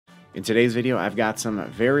In today's video, I've got some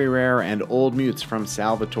very rare and old mutes from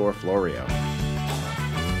Salvatore Florio.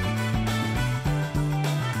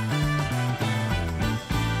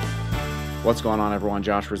 What's going on, everyone?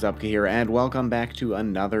 Josh Rzepka here, and welcome back to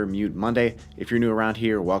another Mute Monday. If you're new around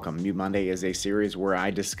here, welcome. Mute Monday is a series where I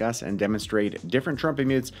discuss and demonstrate different trumpet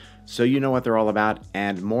mutes so you know what they're all about,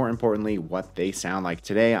 and more importantly, what they sound like.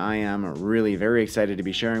 Today, I am really very excited to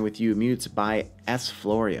be sharing with you mutes by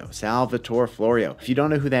Florio, Salvatore Florio. If you don't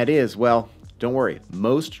know who that is, well, don't worry,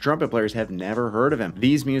 most trumpet players have never heard of him.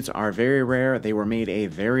 These mutes are very rare, they were made a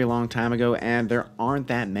very long time ago, and there aren't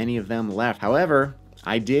that many of them left. However,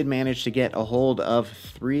 I did manage to get a hold of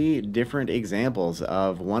 3 different examples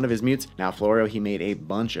of one of his mutes. Now, Florio, he made a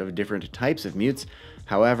bunch of different types of mutes.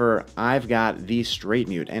 However, I've got the straight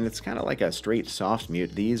mute, and it's kind of like a straight soft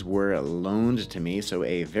mute. These were loaned to me, so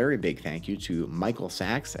a very big thank you to Michael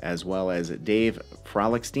Sachs as well as Dave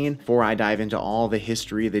Frolickstein. Before I dive into all the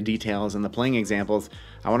history, the details, and the playing examples,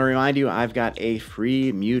 I want to remind you I've got a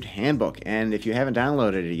free mute handbook, and if you haven't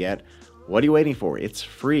downloaded it yet, what are you waiting for? It's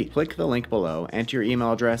free. Click the link below, enter your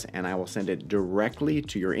email address, and I will send it directly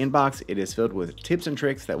to your inbox. It is filled with tips and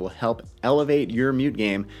tricks that will help elevate your mute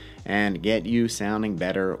game and get you sounding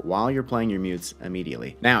better while you're playing your mutes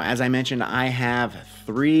immediately. Now, as I mentioned, I have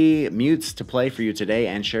 3 mutes to play for you today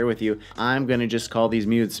and share with you. I'm gonna just call these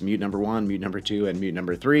mutes mute number 1, mute number 2, and mute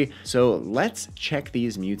number 3. So let's check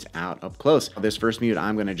these mutes out up close. This first mute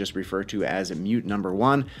I'm gonna just refer to as mute number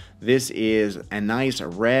 1. This is a nice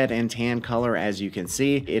red and tan color, as you can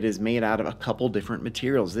see. It is made out of a couple different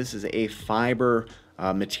materials. This is a fiber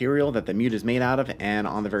material that the mute is made out of, and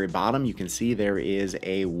on the very bottom you can see there is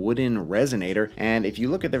a wooden resonator, and if you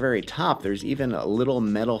look at the very top, there's even a little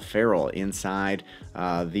metal ferrule inside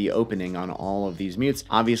the opening on all of these mutes.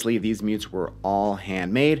 Obviously, these mutes were all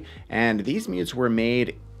handmade, and these mutes were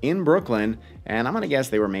made in Brooklyn, and I'm gonna guess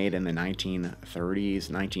they were made in the 1930s,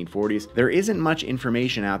 1940s. There isn't much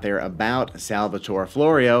information out there about Salvatore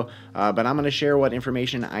Florio, but I'm gonna share what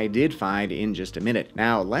information I did find in just a minute.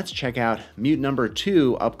 Now, let's check out mute number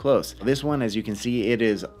 2 up close. This one, as you can see, it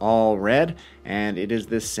is all red, and it is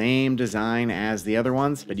the same design as the other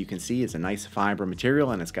ones, but you can see it's a nice fiber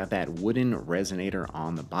material, and it's got that wooden resonator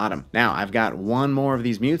on the bottom. Now, I've got one more of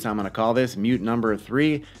these mutes. I'm gonna call this mute number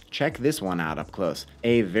 3. Check this one out up close.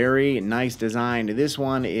 A very nice design. This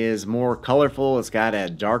one is more colorful. It's got a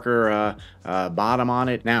darker bottom on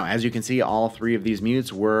it. Now, as you can see, all 3 of these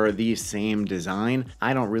mutes were the same design.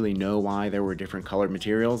 I don't really know why there were different colored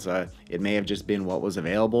materials. It may have just been what was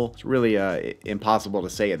available. It's really impossible to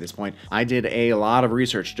say at this point. I did a lot of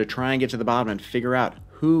research to try and get to the bottom and figure out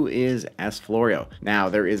who is Florio. Now,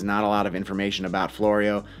 there is not a lot of information about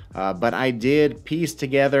Florio, but I did piece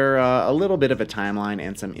together a little bit of a timeline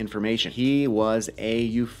and some information. He was a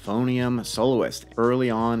euphonium soloist.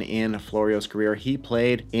 Early on in Florio's career, he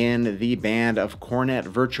played in the band of cornet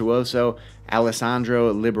virtuoso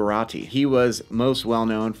Alessandro Liberati. He was most well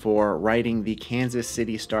known for writing the Kansas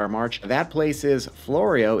City Star March. That places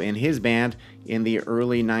Florio in his band in the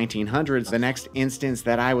early 1900s. The next instance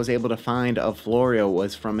that I was able to find of Florio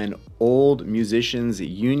was from an old musicians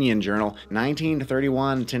union journal,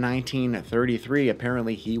 1931 to 1933.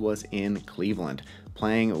 Apparently he was in Cleveland,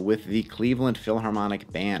 playing with the Cleveland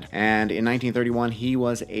Philharmonic Band. And in 1931, he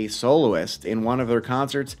was a soloist in one of their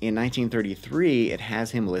concerts. In 1933, it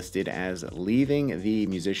has him listed as leaving the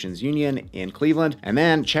Musicians Union in Cleveland. And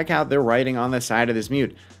then check out the writing on the side of this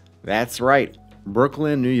mute. That's right,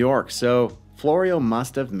 Brooklyn, New York. So Florio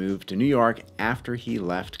must have moved to New York after he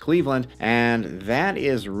left Cleveland, and that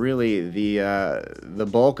is really the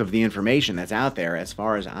bulk of the information that's out there, as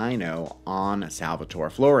far as I know, on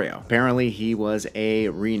Salvatore Florio. Apparently, he was a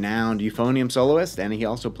renowned euphonium soloist, and he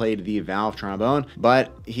also played the valve trombone,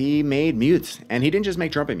 but he made mutes, and he didn't just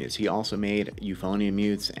make trumpet mutes, he also made euphonium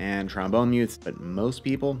mutes and trombone mutes, but most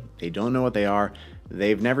people, they don't know what they are.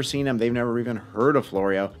 They've never seen him, they've never even heard of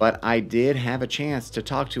Florio, but I did have a chance to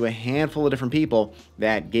talk to a handful of different people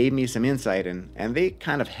that gave me some insight, and they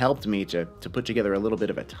kind of helped me to put together a little bit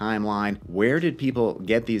of a timeline. Where did people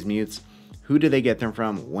get these mutes? Who did they get them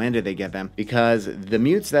from? When did they get them? Because the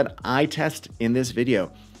mutes that I test in this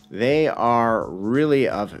video, they are really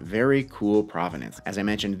of very cool provenance. As I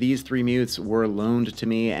mentioned, these 3 mutes were loaned to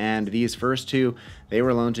me, and these first 2, they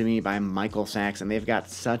were loaned to me by Michael Sachs, and they've got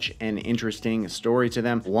such an interesting story to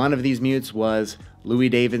them. One of these mutes was Louis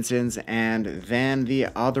Davidson's, and then the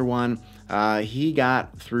other one he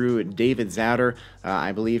got through David Zauder,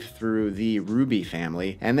 I believe through the Ruby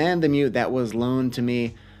family. And then the mute that was loaned to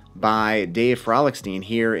me by Dave Frolickstein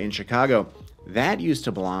here in Chicago, that used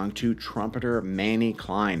to belong to trumpeter Manny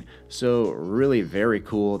Klein. So really very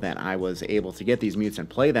cool that I was able to get these mutes and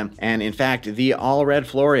play them. And in fact, the all red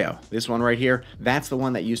Florio, this one right here, that's the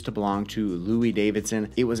one that used to belong to Louis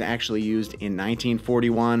Davidson. It was actually used in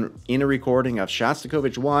 1941 in a recording of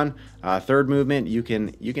Shostakovich 1, third movement. You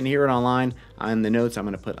can hear it online. In the notes, I'm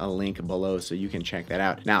going to put a link below so you can check that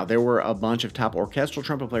out. Now, there were a bunch of top orchestral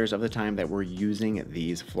trumpet players of the time that were using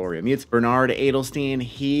these Florio mutes. Bernard Edelstein,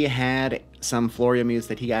 he had some Florio mutes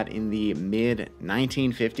that he got in the mid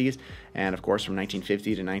 1950s. And of course, from 1950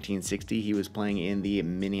 to 1960, he was playing in the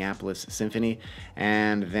Minneapolis Symphony.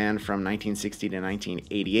 And then from 1960 to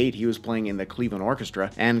 1988, he was playing in the Cleveland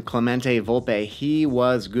Orchestra. And Clemente Volpe, he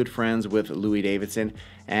was good friends with Louis Davidson.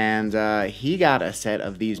 And he got a set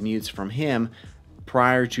of these mutes from him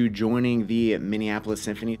prior to joining the Minneapolis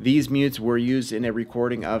Symphony. These mutes were used in a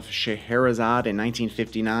recording of Scheherazade in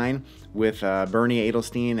 1959 with Bernie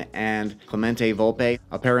Edelstein and Clemente Volpe.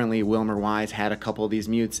 Apparently, Wilmer Wise had a couple of these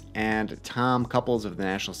mutes, and Tom Couples of the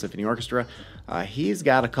National Symphony Orchestra, he's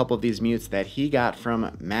got a couple of these mutes that he got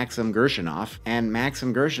from Maxim Gershunov, and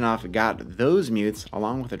Maxim Gershunov got those mutes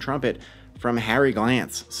along with a trumpet from Harry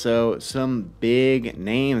Glantz. So some big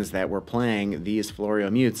names that were playing these Florio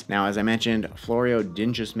mutes. Now, as I mentioned, Florio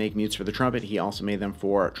didn't just make mutes for the trumpet, he also made them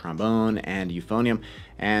for trombone and euphonium.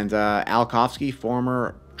 And Al Kofsky,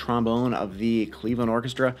 former trombone of the Cleveland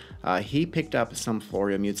Orchestra, he picked up some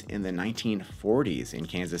Florio mutes in the 1940s in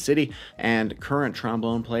Kansas City. And current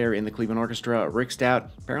trombone player in the Cleveland Orchestra, Rick Stout,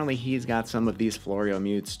 apparently he's got some of these Florio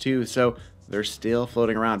mutes too. So they're still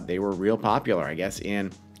floating around. They were real popular, I guess,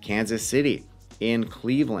 in Kansas City, in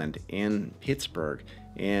Cleveland, in Pittsburgh,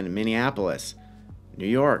 in Minneapolis, New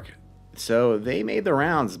York. So they made the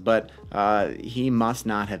rounds, but he must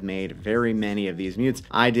not have made very many of these mutes.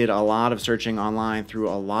 I did a lot of searching online through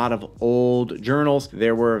a lot of old journals.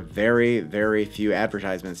 There were very, very few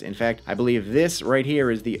advertisements. In fact, I believe this right here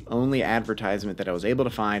is the only advertisement that I was able to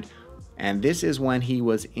find. And this is when he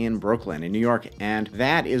was in Brooklyn, in New York. And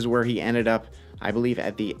that is where he ended up, I believe,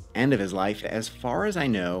 at the end of his life. As far as I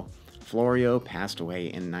know, Florio passed away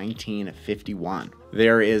in 1951.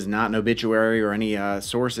 There is not an obituary or any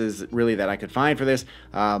sources really that I could find for this,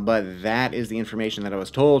 but that is the information that I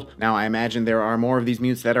was told. Now, I imagine there are more of these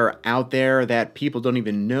mutes that are out there that people don't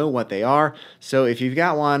even know what they are. So if you've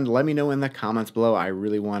got one, let me know in the comments below. I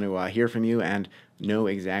really want to hear from you and know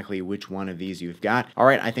exactly which one of these you've got. All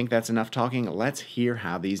right, I think that's enough talking. Let's hear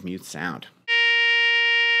how these mutes sound.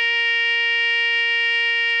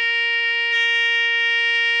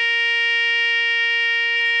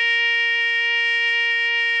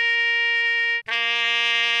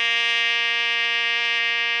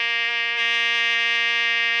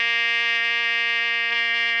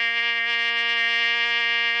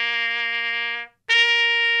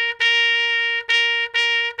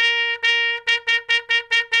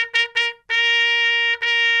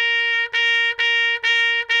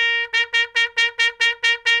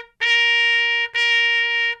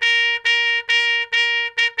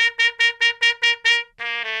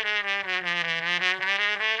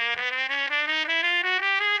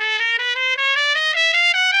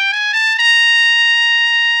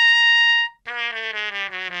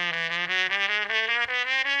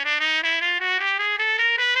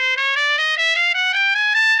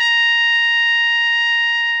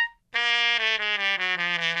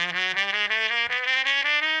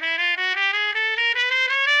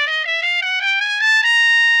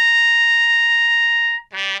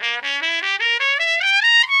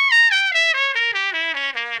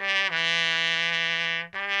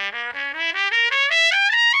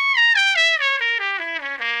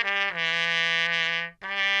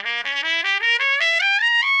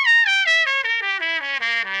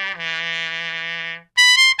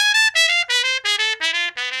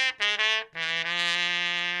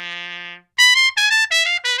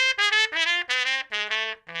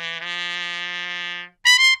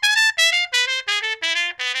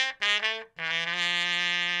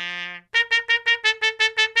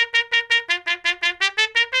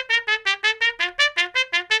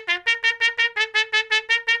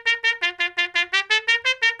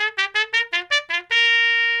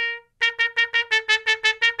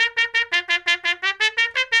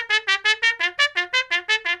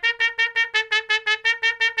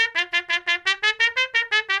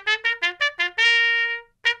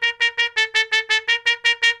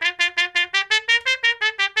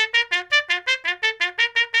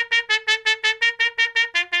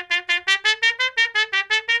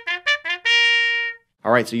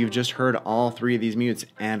 All right, so you've just heard all three of these mutes,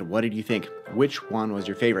 and what did you think? Which one was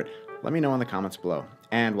your favorite? Let me know in the comments below.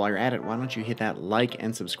 And while you're at it, why don't you hit that like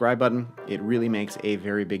and subscribe button? It really makes a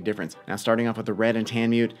very big difference. Now, starting off with the red and tan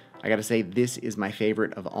mute, I gotta say, this is my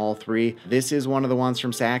favorite of all three. This is one of the ones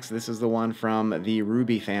from Sax. This is the one from the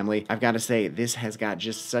Ruby family. I've gotta say, this has got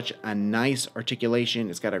just such a nice articulation.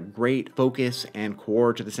 It's got a great focus and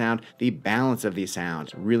core to the sound. The balance of these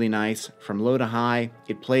sounds, really nice. From low to high,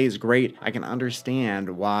 it plays great. I can understand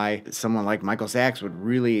why someone like Michael Sachs would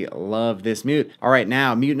really love this mute. All right,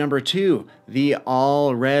 now mute number 2, the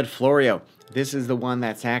all red Florio. This is the one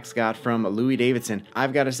that Sax got from Louis Davidson.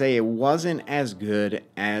 I've got to say, it wasn't as good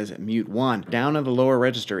as Mute 1. Down in the lower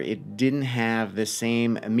register, it didn't have the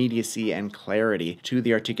same immediacy and clarity to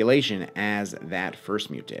the articulation as that first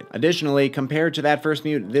mute did. Additionally, compared to that first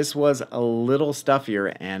mute, this was a little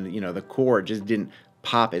stuffier, and the chord just didn't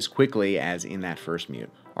pop as quickly as in that first mute.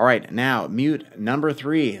 All right, now mute number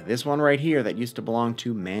 3, this one right here that used to belong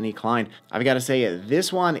to Manny Klein. I've got to say,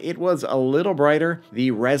 this one, it was a little brighter.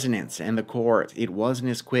 The resonance and the chord, it wasn't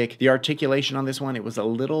as quick. The articulation on this one, it was a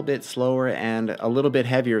little bit slower and a little bit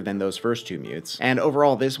heavier than those first 2 mutes. And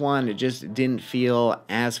overall, this one, it just didn't feel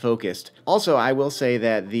as focused. Also, I will say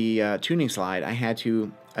that the tuning slide, I had to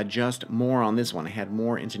adjust more on this one. I had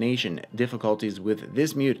more intonation difficulties with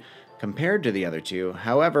this mute compared to the other 2.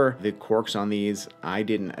 However, the corks on these, I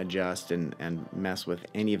didn't adjust and mess with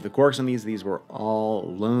any of the corks on these. These were all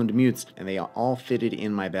loaned mutes, and they all fitted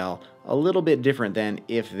in my bell a little bit different than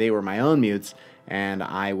if they were my own mutes and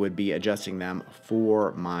I would be adjusting them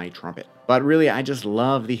for my trumpet. But really, I just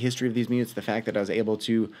love the history of these mutes, the fact that I was able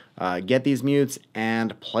to get these mutes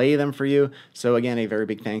and play them for you. So again, a very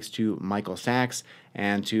big thanks to Michael Sachs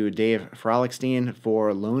and to Dave Frolickstein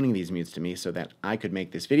for loaning these mutes to me so that I could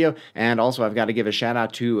make this video. And also, I've got to give a shout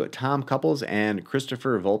out to Tom Couples and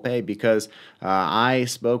Christopher Volpe, because I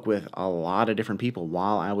spoke with a lot of different people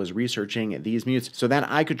while I was researching these mutes so that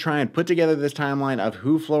I could try and put together this timeline of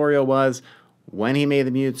who Florio was, when he made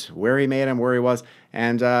the mutes, where he made them, where he was.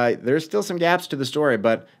 And there's still some gaps to the story,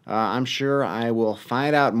 but I'm sure I will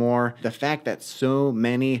find out more. The fact that so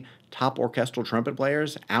many top orchestral trumpet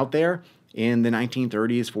players out there in the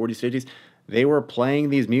 1930s, 40s, 50s, they were playing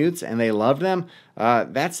these mutes and they loved them,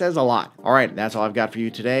 that says a lot. All right, that's all I've got for you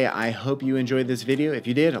today. I hope you enjoyed this video. If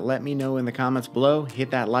you did, let me know in the comments below.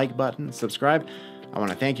 Hit that like button, subscribe. I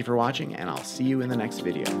want to thank you for watching, and I'll see you in the next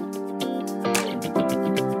video.